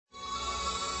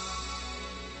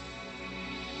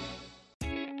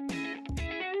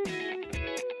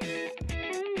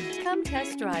Come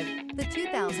test drive the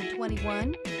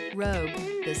 2021 Rogue.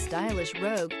 The stylish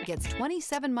Rogue gets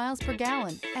 27 miles per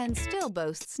gallon and still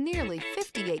boasts nearly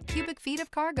 58 cubic feet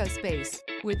of cargo space.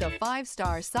 With a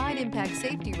 5-star side impact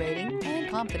safety rating and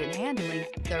confident handling,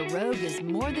 the Rogue is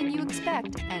more than you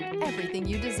expect and everything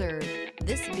you deserve.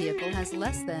 This vehicle has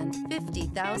less than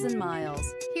 50,000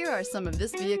 miles. Here are some of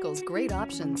this vehicle's great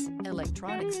options: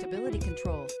 electronic stability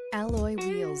control, alloy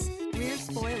wheels, rear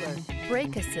spoiler,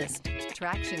 brake assist,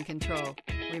 traction control,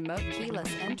 remote keyless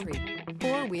entry,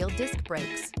 4-wheel disc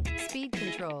brakes, speed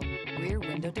control, rear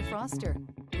window defroster,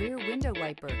 rear window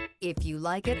wiper. If you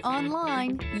like it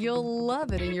online, you'll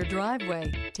love it in your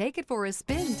driveway. Take it for a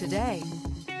spin today.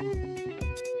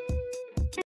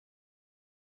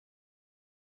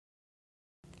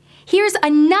 Here's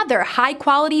another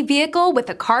high-quality vehicle with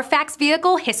a Carfax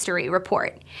Vehicle History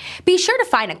Report. Be sure to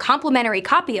find a complimentary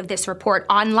copy of this report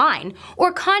online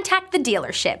or contact the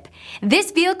dealership.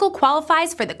 This vehicle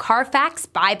qualifies for the Carfax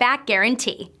Buyback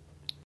Guarantee.